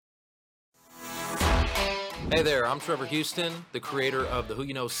Hey there, I'm Trevor Houston, the creator of the Who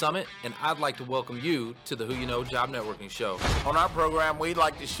You Know Summit, and I'd like to welcome you to the Who You Know Job Networking Show. On our program, we'd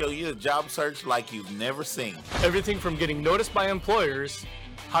like to show you a job search like you've never seen. Everything from getting noticed by employers,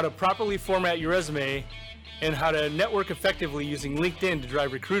 how to properly format your resume, and how to network effectively using LinkedIn to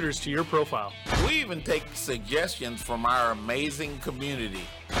drive recruiters to your profile. We even take suggestions from our amazing community.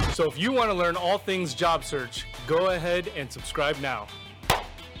 So if you want to learn all things job search, go ahead and subscribe now.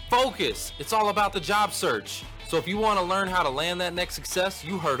 Focus! It's all about the job search. So if you want to learn how to land that next success,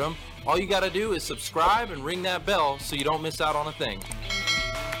 you heard them. All you got to do is subscribe and ring that bell so you don't miss out on a thing.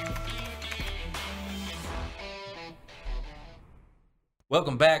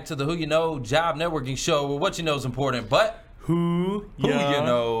 Welcome back to the Who You Know Job Networking Show, where what you know is important, but Who you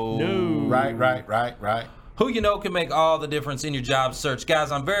know. Right. Who you know can make all the difference in your job search.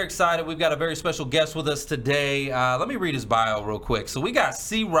 Guys, I'm very excited. We've got a very special guest with us today. Let me read his bio real quick. So we got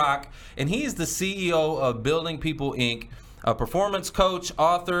C-Rock, and he's the CEO of Building People, Inc., a performance coach,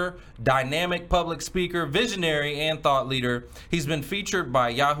 author, dynamic public speaker, visionary, and thought leader. He's been featured by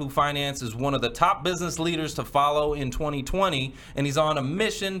Yahoo Finance as one of the top business leaders to follow in 2020, and he's on a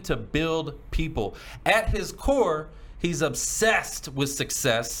mission to build people. At his core, he's obsessed with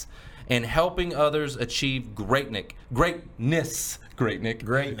success and helping others achieve greatness. Great Nick.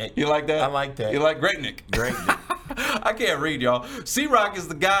 You like that? I like that. You like Great Nick? Great Nick. I can't read, y'all. C-Rock is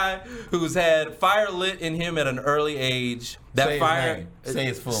the guy who's had fire lit in him at an early age. That Say his fire. name. Say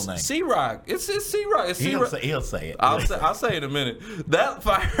his full name. C-Rock. It's C-Rock. It's C-Rock. He'll say it. I'll say it in a minute. That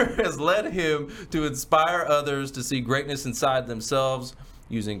fire has led him to inspire others to see greatness inside themselves,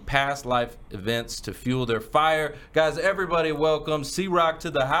 using past life events to fuel their fire. Guys, everybody welcome C-Rock to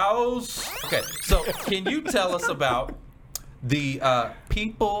the house. Okay, so can you tell us about the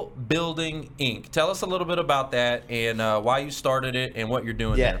People Building Inc.? Tell us a little bit about that and why you started it and what you're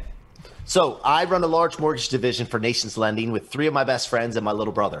doing there. So I run a large mortgage division for Nations Lending with 3 of my best friends and my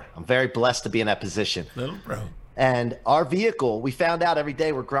little brother. I'm very blessed to be in that position. Little bro. And our vehicle, we found out every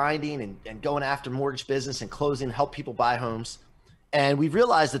day we're grinding and going after mortgage business and closing, help people buy homes. And we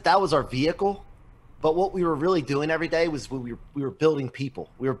realized that was our vehicle, but what we were really doing every day was we were building people.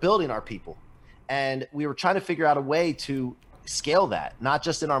 We were building our people, and we were trying to figure out a way to scale that, not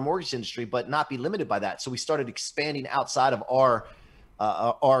just in our mortgage industry, but not be limited by that. So we started expanding outside of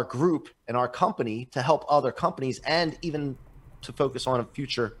our group and our company to help other companies and even to focus on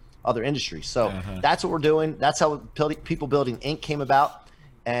future other industries. So that's what we're doing. That's how People Building Inc. came about,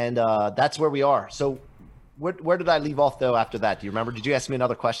 and that's where we are. So where did I leave off though after that? Do you remember? Did you ask me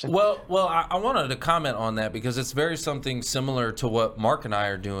another question? Well, I wanted to comment on that because it's very something similar to what Mark and I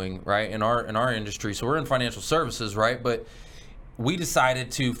are doing, right, in our industry. So we're in financial services, right? But we decided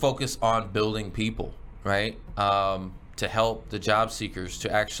to focus on building people, right? To help the job seekers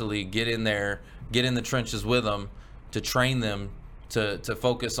to actually get in there, get in the trenches with them, to train them to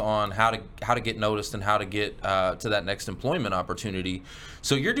focus on how to get noticed and how to get to that next employment opportunity.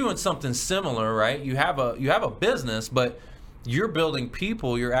 So you're doing something similar, right? You have a business, but you're building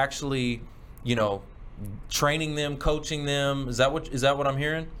people. You're actually, training them, coaching them. Is that what I'm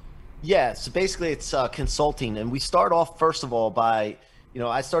hearing? Yeah. So basically, it's consulting, and we start off first of all by,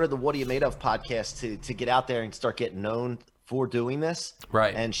 I started the What Are You Made Of podcast to get out there and start getting known for doing this,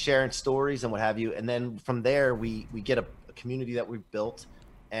 right? And sharing stories and what have you. And then from there, we get a community that we've built,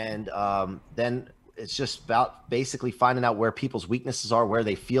 and then it's just about basically finding out where people's weaknesses are, where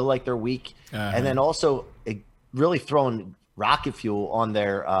they feel like they're weak, and then also really throwing rocket fuel on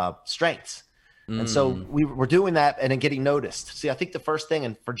their strengths. And so we're doing that and then getting noticed. See, I think the first thing,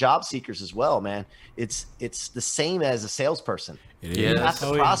 and for job seekers as well, man, it's the same as a salesperson. You have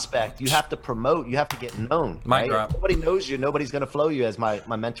to prospect, you have to promote, you have to get known. Right? If nobody knows you, nobody's going to flow you, as my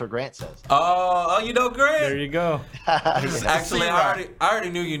mentor Grant says. Oh, you know Grant? There you go. Actually, I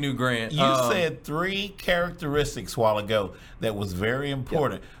already knew you knew Grant. You said 3 characteristics a while ago that was very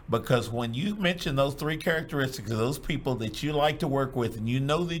important, because when you mention those 3 characteristics of those people that you like to work with and you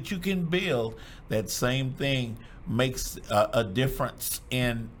know that you can build, that same thing makes a difference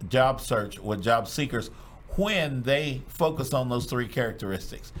in job search with job seekers when they focus on those 3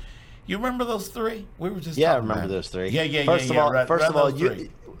 characteristics. You remember those 3? We were just I remember those 3. Yeah. First of all, you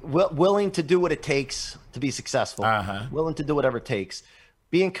willing to do what it takes to be successful. Willing to do whatever it takes.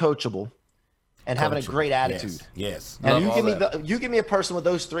 Being coachable and having a great attitude. Yes. And you give me a person with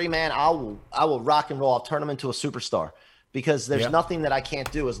those 3, man, I will rock and roll. I'll turn them into a superstar, because there's nothing that I can't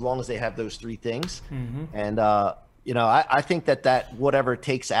do as long as they have those 3 things. And I think that whatever it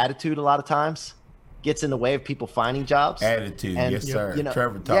takes attitude a lot of times gets in the way of people finding jobs. Attitude, and, yes, sir.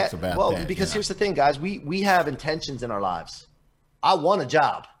 Trevor talks about that. Well, because here's the thing, guys. We have intentions in our lives. I want a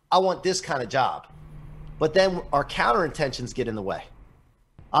job. I want this kind of job. But then our counter intentions get in the way.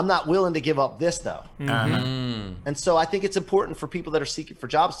 I'm not willing to give up this though. And so I think it's important for people that are seeking for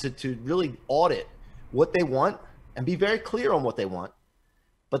jobs to really audit what they want and be very clear on what they want,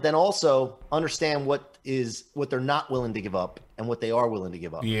 but then also understand what they're not willing to give up and what they are willing to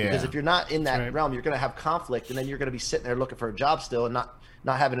give up. Yeah. Because if you're not in that right. realm, you're going to have conflict, and then you're going to be sitting there looking for a job still and not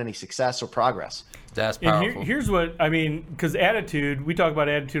having any success or progress. That's And powerful. here's what I mean, because attitude, we talk about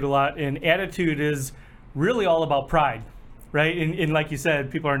attitude a lot, and attitude is really all about pride, right? And like you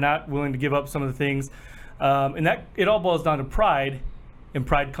said, people are not willing to give up some of the things, and that it all boils down to pride, and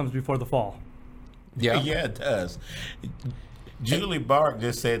pride comes before the fall. yeah. Yeah, it does. Julie Bark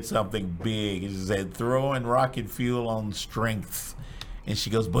just said something big. She said, throwing rocket fuel on strength. And she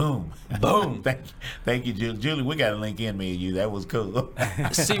goes, boom. Boom. Thank you, Julie. Julie, we got to link in, me and you. That was cool.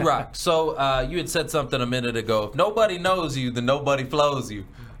 C-Rock, so you had said something a minute ago. If nobody knows you, then nobody flows you,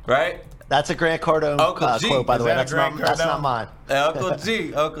 right? That's a Grant Cardone Uncle G. quote, by the Is way. that a That's Grant not Cardone? mine.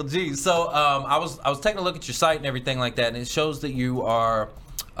 Uncle G. So I was taking a look at your site and everything like that, and it shows that you are,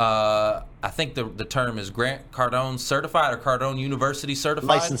 I think the term is Grant Cardone certified or Cardone University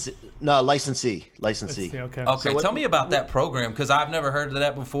certified. Licensee. Okay. Okay, So what- tell me about that program because I've never heard of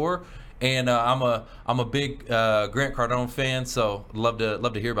that before, and I'm a big Grant Cardone fan, so I'd love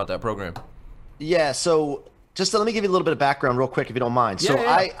to hear about that program. Yeah, so just let me give you a little bit of background real quick, if you don't mind. So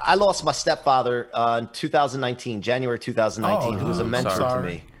Yeah. I lost my stepfather in 2019, January 2019, who was a I'm mentor to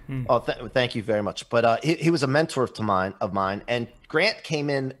sorry. me. Oh, thank you very much. But he was a mentor of mine, and Grant came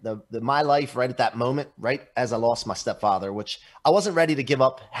in my life right at that moment, right as I lost my stepfather, which I wasn't ready to give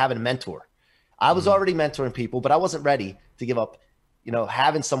up having a mentor. I was already mentoring people, but I wasn't ready to give up,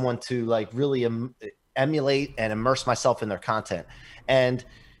 having someone to like really emulate and immerse myself in their content. And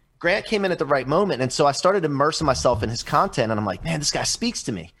Grant came in at the right moment. And so I started immersing myself in his content, and I'm like, man, this guy speaks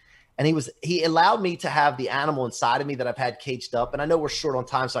to me. And he allowed me to have the animal inside of me that I've had caged up. And I know we're short on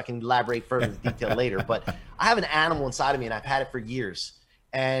time, so I can elaborate further in detail later, but I have an animal inside of me and I've had it for years.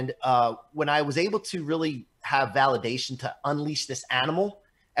 And when I was able to really have validation to unleash this animal,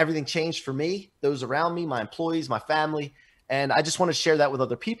 everything changed for me, those around me, my employees, my family. And I just want to share that with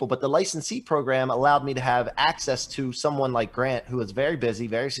other people. But the licensee program allowed me to have access to someone like Grant, who is very busy,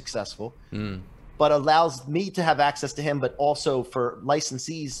 very successful, but allows me to have access to him, but also for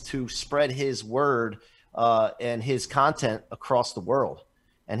licensees to spread his word and his content across the world.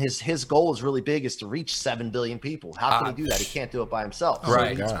 And his goal is really big, is to reach 7 billion people. How can he do that? He can't do it by himself. So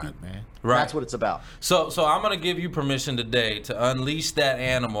Right. he needs God, people. man. Right. That's what it's about. So I'm gonna give you permission today to unleash that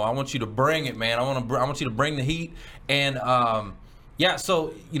animal. I want you to bring it, man. I want you to bring the heat. And yeah,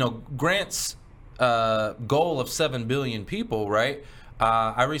 so Grant's goal of 7 billion people, right?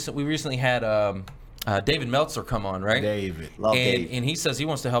 We recently had David Meltzer come on, right? David. Love Dave. And he says he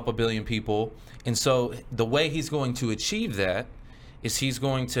wants to help 1 billion people. And so the way he's going to achieve that is he's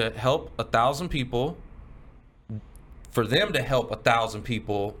going to help 1,000 people, for them to help 1,000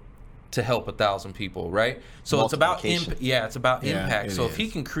 people, to help 1,000 people, right? So it's about Multiplication. it's about Yeah, impact. it So if he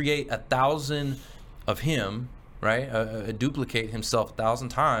is. can create 1,000 of him, right, duplicate himself 1,000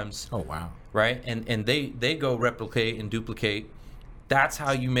 times, Oh, wow. right, and they go replicate and duplicate. That's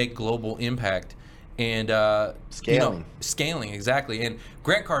how you make global impact. And scaling, exactly. And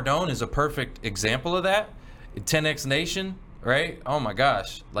Grant Cardone is a perfect example of that. 10X Nation, right? Oh my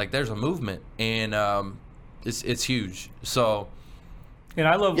gosh, like there's a movement, and it's huge. So And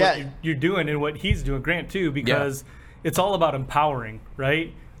I love Yeah. what you're doing and what he's doing, Grant, too, because it's all about empowering,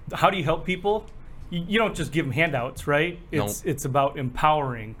 right? How do you help people? You don't just give them handouts, right? It's about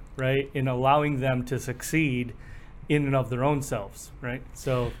empowering, right? And allowing them to succeed in and of their own selves, right?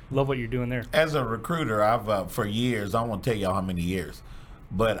 So love what you're doing there. As a recruiter, I've for years, I won't tell y'all how many years,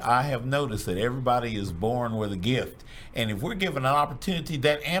 but I have noticed that everybody is born with a gift. And if we're given an opportunity,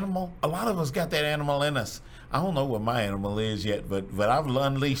 that animal, a lot of us got that animal in us. I don't know what my animal is yet, but I've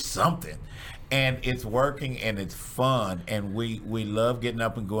unleashed something. And it's working and it's fun. And we love getting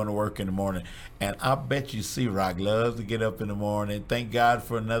up and going to work in the morning. And I bet you C-Rock loves to get up in the morning. Thank God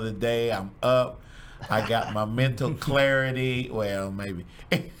for another day. I'm up. I got my mental clarity. Well, maybe.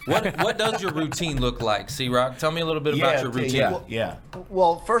 what does your routine look like, C-Rock? Tell me a little bit about your routine. Yeah.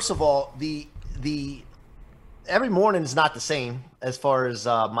 Well, first of all, the every morning is not the same as far as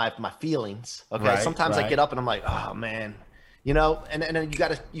my feelings. Okay, Right, sometimes I right. get up and I'm like, oh man, and then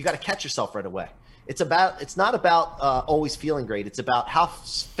you gotta catch yourself right away. It's not about always feeling great. It's about how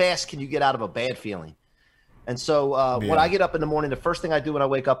fast can you get out of a bad feeling. And so when I get up in the morning, the first thing I do when I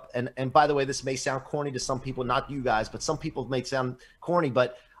wake up, and by the way, this may sound corny to some people, not you guys, but some people may sound corny,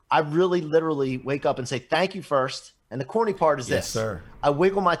 but I really literally wake up and say thank you first. And the corny part is Yes, this. sir. I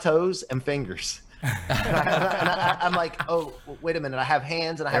wiggle my toes and fingers. I'm like, oh, wait a minute. I have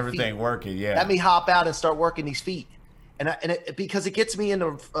hands and I have everything feet. working. Yeah. Let me hop out and start working these feet. Because it gets me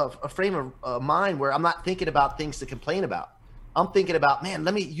into a frame of mind where I'm not thinking about things to complain about. I'm thinking about, man,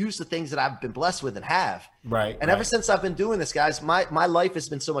 let me use the things that I've been blessed with and have. Right. And ever since I've been doing this, guys, my life has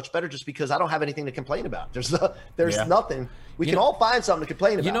been so much better just because I don't have anything to complain about. There's nothing. We can all find something to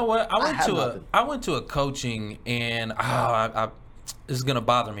complain about. You know what? I went to a coaching, and this is gonna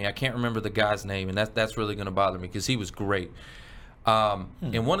bother me. I can't remember the guy's name, and that's really gonna bother me because he was great.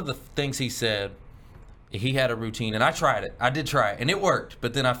 And one of the things he said, he had a routine, and I tried it. I did try it, and it worked.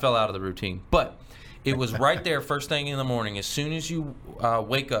 But then I fell out of the routine. But it was right there, first thing in the morning. As soon as you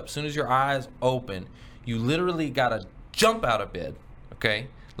wake up, as soon as your eyes open, you literally gotta jump out of bed. Okay,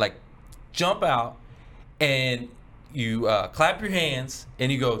 like jump out, and you clap your hands,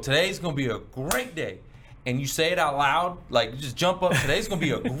 and you go, "Today's gonna be a great day." And you say it out loud, like you just jump up. Today's gonna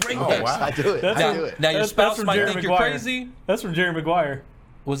be a great day. Wow. I do it. I do it. Now your spouse from might Jerry think you're Maguire. crazy. That's from Jerry Maguire.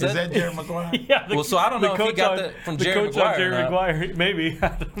 Was Is that Jerry Maguire? Yeah. Well, so I don't know if he got that from Jerry coach on Maguire or Jerry not. Maguire, maybe. I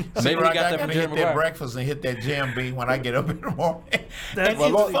don't know. Maybe he Rock, got I that from gotta Jerry hit that Maguire. breakfast and hit that Jam B when I get up in the morning. And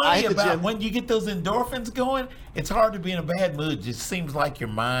Well, it's I funny hit the about gym. when you get those endorphins going, it's hard to be in a bad mood. It just seems like your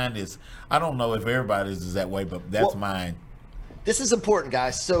mind is, I don't know if everybody's is that way, but that's Well, mine. This is important,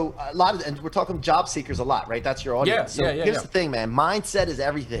 guys. So and we're talking job seekers a lot, right? That's your audience. Yeah, so yeah, here's yeah. the thing, man. Mindset is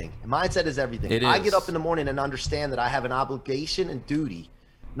everything. Mindset is everything. It I is. get up in the morning and understand that I have an obligation and duty,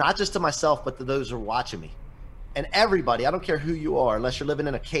 not just to myself, but to those who are watching me. And everybody, I don't care who you are, unless you're living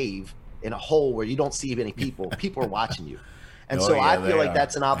in a cave, in a hole where you don't see any people, people are watching you. And Oh, so yeah, I they feel like are.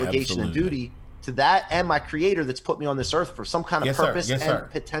 that's an obligation and Absolutely. duty to that and my creator that's put me on this earth for some kind of Yes, sir. purpose Yes, and sir.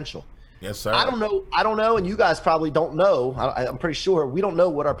 potential. Yes, sir. I don't know, and you guys probably don't know. I'm pretty sure we don't know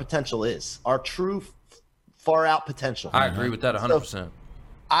what our potential is, our true far out potential. I agree with that 100%.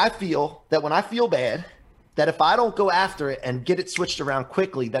 I feel that when I feel bad, that if I don't go after it and get it switched around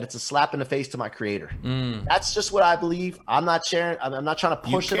quickly, that it's a slap in the face to my creator. That's just what I believe. I'm not sharing. I'm not trying to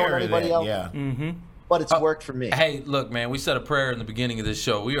You push it on carry anybody that, else, Yeah. but it's worked for me. Hey, look, man, we said a prayer in the beginning of this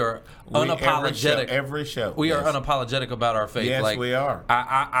show. We are unapologetic. Every show. We are Yes. unapologetic about our faith. Yes, like, we are.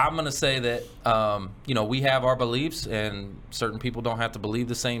 I'm going to say that, we have our beliefs, and certain people don't have to believe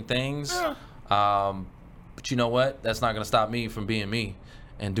the same things. But you know what? That's not going to stop me from being me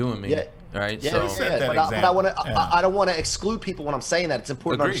and doing me. Yeah. Right? Yeah, so, set that but I want to. example. Yeah. I don't want to exclude people when I'm saying that. It's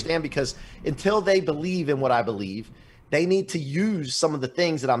important Agreed. to understand because until they believe in what I believe, they need to use some of the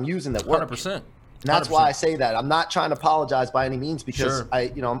things that I'm using that work. 100%. And that's why I say that. I'm not trying to apologize by any means because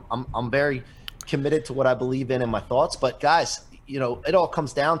Sure. I'm very committed to what I believe in and my thoughts. But guys, it all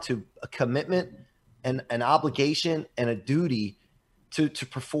comes down to a commitment and an obligation and a duty to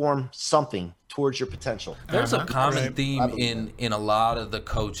perform something towards your potential. There's a common Right. theme I believe in a lot of the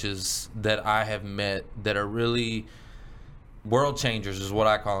coaches that I have met that are really world changers, is what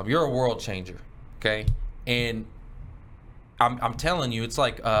I call them. You're a world changer, okay? And I'm telling you, it's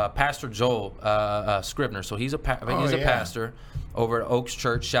like Pastor Joel Scrivener. So he's a yeah. pastor over at Oaks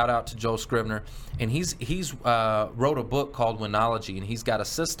Church. Shout out to Joel Scrivener. And he's wrote a book called Winology, and he's got a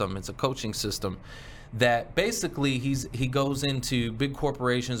system. It's a coaching system that basically he goes into big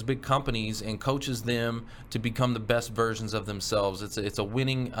corporations, big companies, and coaches them to become the best versions of themselves. It's a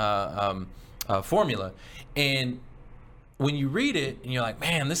winning formula. And when you read it and you're like,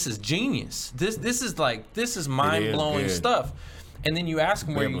 man, this is genius. This is mind blowing good. stuff. And then you ask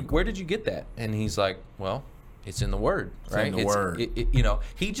him Biblical. where did you get that? And he's like, well, it's in the Word, right? in the Word.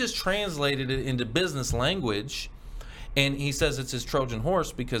 He just translated it into business language, and he says it's his Trojan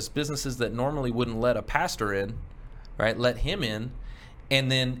horse because businesses that normally wouldn't let a pastor in, right, let him in,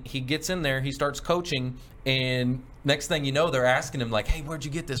 and then he gets in there, he starts coaching, and next thing you know, they're asking him like, hey, where'd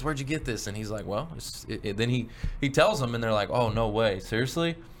you get this? Where'd you get this? And he's like, well, then he tells them, and they're like, oh, no way,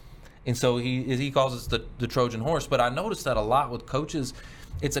 seriously? And so he calls it the Trojan horse. But I noticed that a lot with coaches.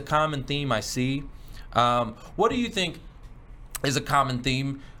 It's a common theme I see. What do you think is a common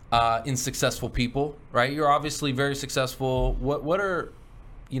theme in successful people, right? You're obviously very successful. What are,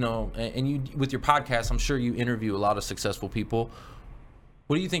 and you with your podcast, I'm sure you interview a lot of successful people.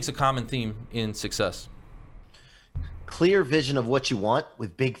 What do you think is a common theme in success? Clear vision of what you want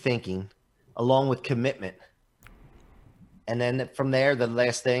with big thinking, along with commitment. And then from there, the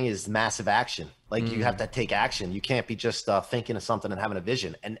last thing is massive action. Like you have to take action. You can't be just thinking of something and having a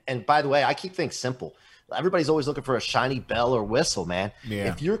vision. And by the way, I keep things simple. Everybody's always looking for a shiny bell or whistle, man. Yeah.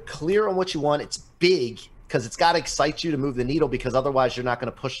 If you're clear on what you want, it's big because it's got to excite you to move the needle because otherwise you're not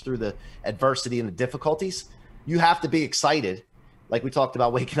going to push through the adversity and the difficulties. You have to be excited. Like we talked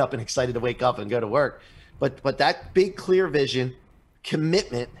about waking up and excited to wake up and go to work. But that big, clear vision,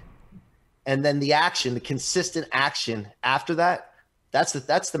 commitment, and then the action, the consistent action after that, that's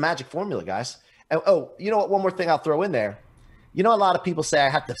the magic formula, guys. And, oh, you know what? One more thing I'll throw in there. You know, a lot of people say I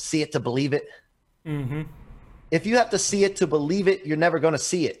have to see it to believe it. Mm-hmm. If you have to see it to believe it, you're never going to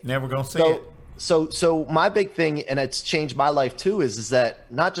see it. Never going to see it. So my big thing, and it's changed my life too, is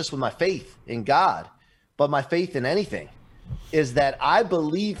that not just with my faith in God, but my faith in anything, is that I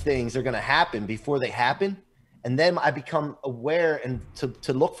believe things are going to happen before they happen. And then I become aware and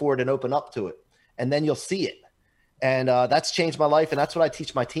to look for it and open up to it. And then you'll see it. And that's changed my life. And that's what I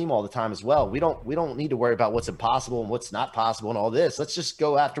teach my team all the time as well. We don't need to worry about what's impossible and what's not possible and all this. Let's just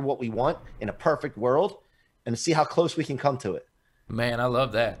go after what we want in a perfect world and see how close we can come to it. Man, I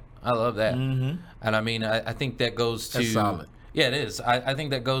love that. Mm-hmm. And I mean, I think that goes to, that's solid. Yeah, it is. I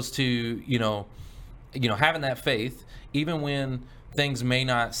think that goes to, you know, having that faith, even when things may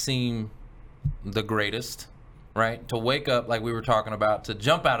not seem the greatest, right? To wake up, like we were talking about, to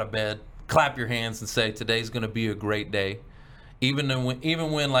jump out of bed, clap your hands and say, today's going to be a great day. Even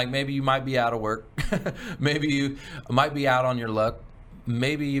when like maybe you might be out of work, maybe you might be out on your luck.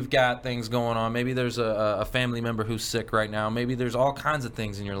 Maybe you've got things going on. Maybe there's a family member who's sick right now. Maybe there's all kinds of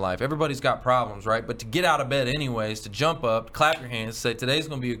things in your life. Everybody's got problems, right? But to get out of bed anyways, to jump up, clap your hands, say, today's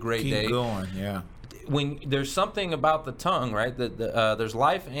going to be a great day. Keep going, yeah. When there's something about the tongue, right? There's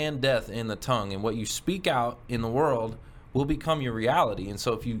life and death in the tongue, and what you speak out in the world will become your reality. And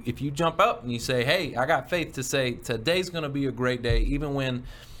so if you jump up and you say, hey, I got faith to say today's going to be a great day, even when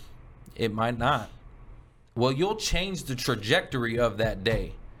it might not, well, you'll change the trajectory of that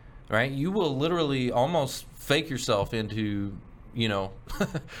day, right? You will literally almost fake yourself into, you know,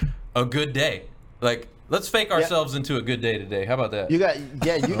 a good day. Like, let's fake ourselves into a good day today. How about that? You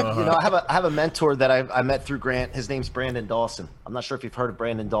know, I have a mentor that I met through Grant. His name's Brandon Dawson. I'm not sure if you've heard of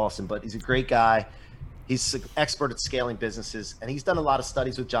Brandon Dawson, but he's a great guy. He's an expert at scaling businesses, and he's done a lot of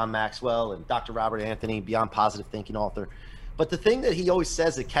studies with John Maxwell and Dr. Robert Anthony, Beyond Positive Thinking author. But the thing that he always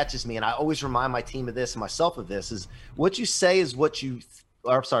says that catches me, and I always remind my team of this and myself of this, is what you say is what you,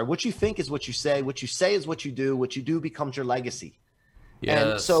 what you think is what you say is what you do becomes your legacy. Yes.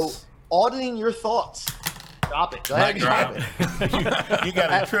 And so auditing your thoughts, drop it. Go ahead, drop it. You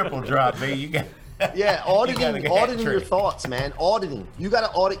got a triple drop, man. You got auditing your thoughts, man. Auditing. You got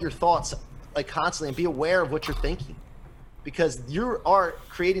to audit your thoughts like constantly and be aware of what you're thinking, because you are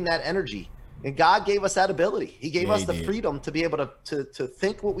creating that energy. And God gave us that ability. He gave us the freedom to be able to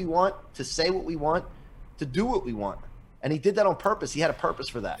think what we want, to say what we want, to do what we want. And he did that on purpose. He had a purpose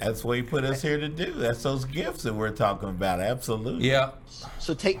for that. That's what he put us here to do. That's those gifts that we're talking about. Absolutely. Yeah.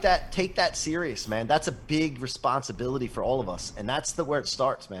 So take that serious, man. That's a big responsibility for all of us. And that's where it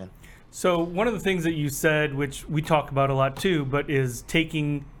starts, man. So one of the things that you said, which we talk about a lot too, but is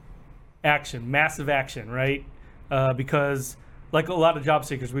taking action, massive action, right? Because like a lot of job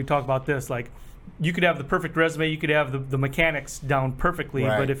seekers, we talk about this, like you could have the perfect resume, you could have the mechanics down perfectly,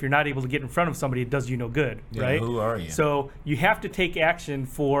 right, but if you're not able to get in front of somebody, it does you no good, right? Who are you? So you have to take action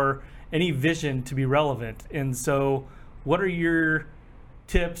for any vision to be relevant. And so what are your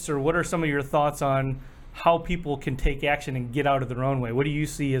tips, or what are some of your thoughts on how people can take action and get out of their own way? What do you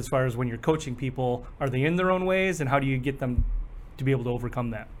see as far as when you're coaching people? Are they in their own ways, and how do you get them to be able to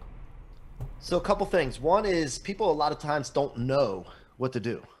overcome that? So a couple things. One is people a lot of times don't know what to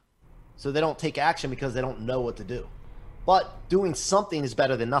do. So they don't take action because they don't know what to do. But doing something is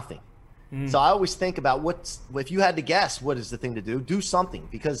better than nothing. So I always think about if you had to guess what is the thing to do something,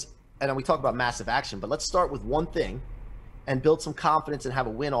 because, and we talk about massive action, but let's start with one thing and build some confidence and have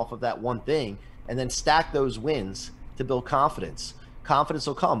a win off of that one thing, and then stack those wins to build confidence. Confidence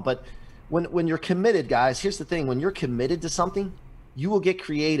will come. But when you're committed, guys, here's the thing. When you're committed to something, you will get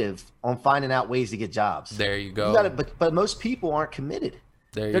creative on finding out ways to get jobs. There you go. But most people aren't committed.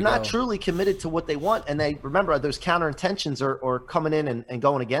 They're not truly committed to what they want. And they remember those counter intentions are coming in and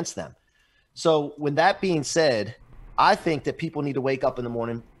going against them. So with that being said, I think that people need to wake up in the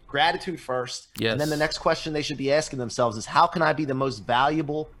morning, gratitude first. Yes. And then the next question they should be asking themselves is, how can I be the most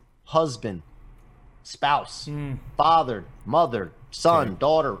valuable husband, spouse, father, mother, son,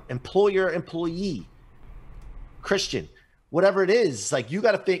 daughter, employer, employee, Christian? Whatever it is, like you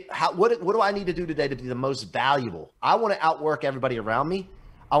got to think, what do I need to do today to be the most valuable? I want to outwork everybody around me.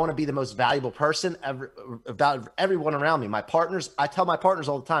 I want to be the most valuable person about everyone around me. My partners, I tell my partners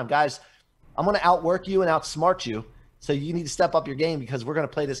all the time, guys, I'm going to outwork you and outsmart you. So you need to step up your game, because we're going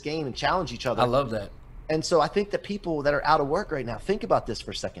to play this game and challenge each other. I love that. And so I think that people that are out of work right now, think about this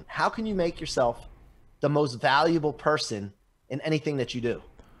for a second. How can you make yourself the most valuable person in anything that you do?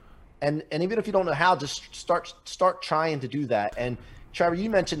 And even if you don't know how, just start trying to do that. And Trevor,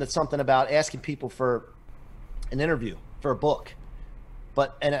 you mentioned something about asking people for an interview for a book.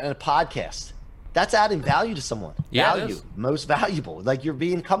 but and a podcast. That's adding value to someone. Yeah, value, most valuable. Like you're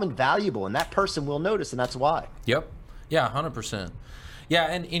becoming valuable, and that person will notice, and that's why. Yep. Yeah, 100%. Yeah,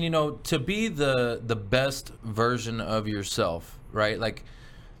 and you know, to be the best version of yourself, right? Like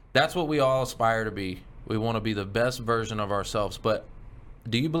that's what we all aspire to be. We want to be the best version of ourselves. But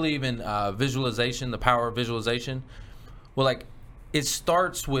do you believe in visualization, the power of visualization? Well, like it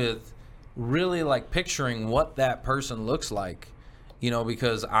starts with really like picturing what that person looks like. You know,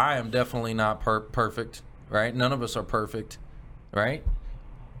 because I am definitely not perfect, right? None of us are perfect, right?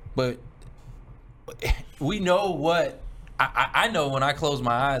 But we know what I know when I close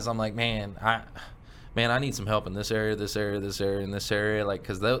my eyes. I'm like, man, I need some help in this area, this area, this area, and this area, like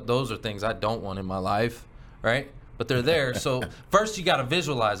because those are things I don't want in my life, right? But they're there. So first, you got to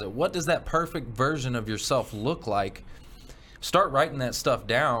visualize it. What does that perfect version of yourself look like? Start writing that stuff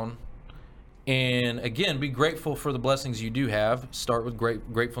down. And again, be grateful for the blessings you do have. Start with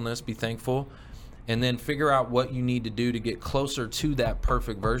gratefulness, be thankful, and then figure out what you need to do to get closer to that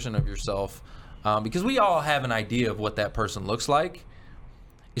perfect version of yourself. Because we all have an idea of what that person looks like.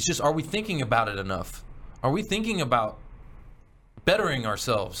 It's just, are we thinking about it enough? Are we thinking about bettering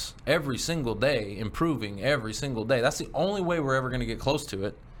ourselves every single day, improving every single day? That's the only way we're ever going to get close to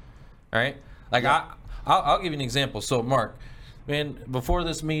it, right? Like I'll give you an example. So Mark, man, before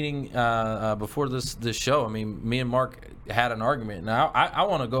this meeting, before this show, I mean, me and Mark had an argument. Now, I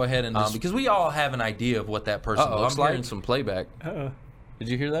want to go ahead and because we all have an idea of what that person looks like. I'm hearing some playback. Did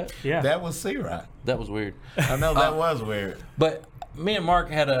you hear that? Yeah. That was C-Rock. That was weird. I know that was weird. But me and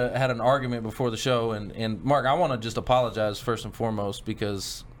Mark had an argument before the show, and Mark, I want to just apologize first and foremost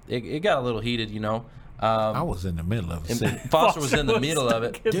because it got a little heated, you know. I was in the middle of it. Foster was in the middle of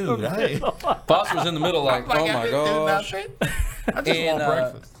it. Dude, Foster was in the middle like oh my gosh. I just want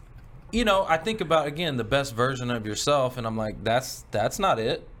breakfast. You know, I think about, again, the best version of yourself, and I'm like, that's not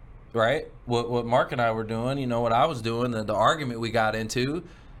it, right? What Mark and I were doing, you know, what I was doing, the argument we got into,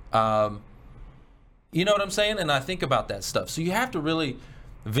 you know what I'm saying? And I think about that stuff. So you have to really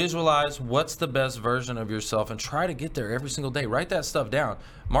visualize what's the best version of yourself and try to get there every single day. Write that stuff down.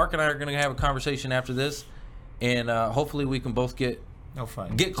 Mark and I are going to have a conversation after this, and hopefully we can both get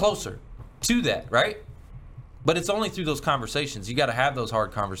closer to that, right? But it's only through those conversations. You got to have those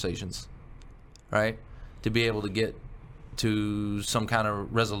hard conversations, right? To be able to get to some kind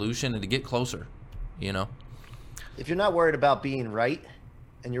of resolution and to get closer, you know? If you're not worried about being right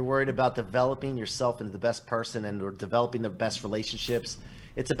and you're worried about developing yourself into the best person and or developing the best relationships,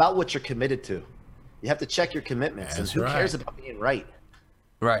 it's about what you're committed to. You have to check your commitments. That's and who right. cares about being right?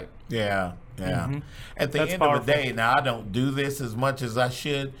 Right. Yeah. Mm-hmm. At the That's end powerful. of the day, now I don't do this as much as I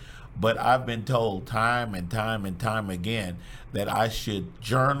should, but I've been told time and time and time again that I should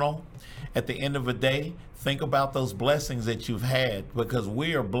journal. At the end of the day, think about those blessings that you've had, because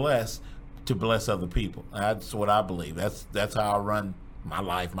we are blessed to bless other people. That's what I believe. That's how I run my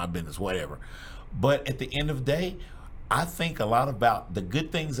life, my business, whatever. But at the end of the day, I think a lot about the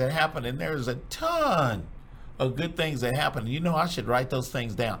good things that happen, and there's a ton of good things that happen. You know, I should write those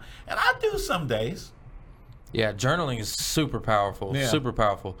things down, and I do some days. Yeah, journaling is super powerful. Yeah. Super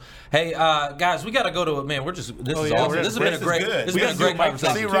powerful. Hey, guys, we got to go to it. Man, this is awesome. This has been a great, good. this has been a great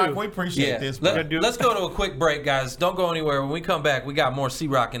conversation. C-Rock, we appreciate this. Bro. Let's go to a quick break, guys. Don't go anywhere. When we come back, we got more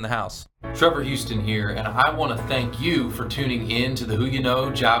C-Rock in the house. Trevor Houston here, and I want to thank you for tuning in to the Who You Know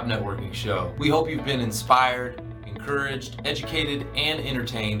Job Networking Show. We hope you've been inspired, encouraged, educated, and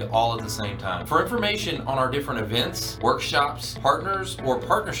entertained all at the same time. For information on our different events, workshops, partners, or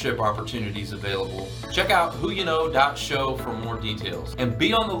partnership opportunities available, check out whoyouknow.show for more details. And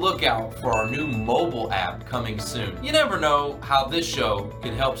be on the lookout for our new mobile app coming soon. You never know how this show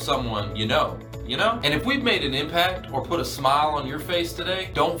could help someone you know? And if we've made an impact or put a smile on your face today,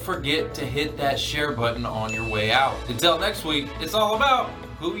 don't forget to hit that share button on your way out. Until next week, it's all about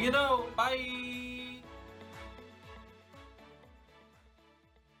Who You Know. Bye.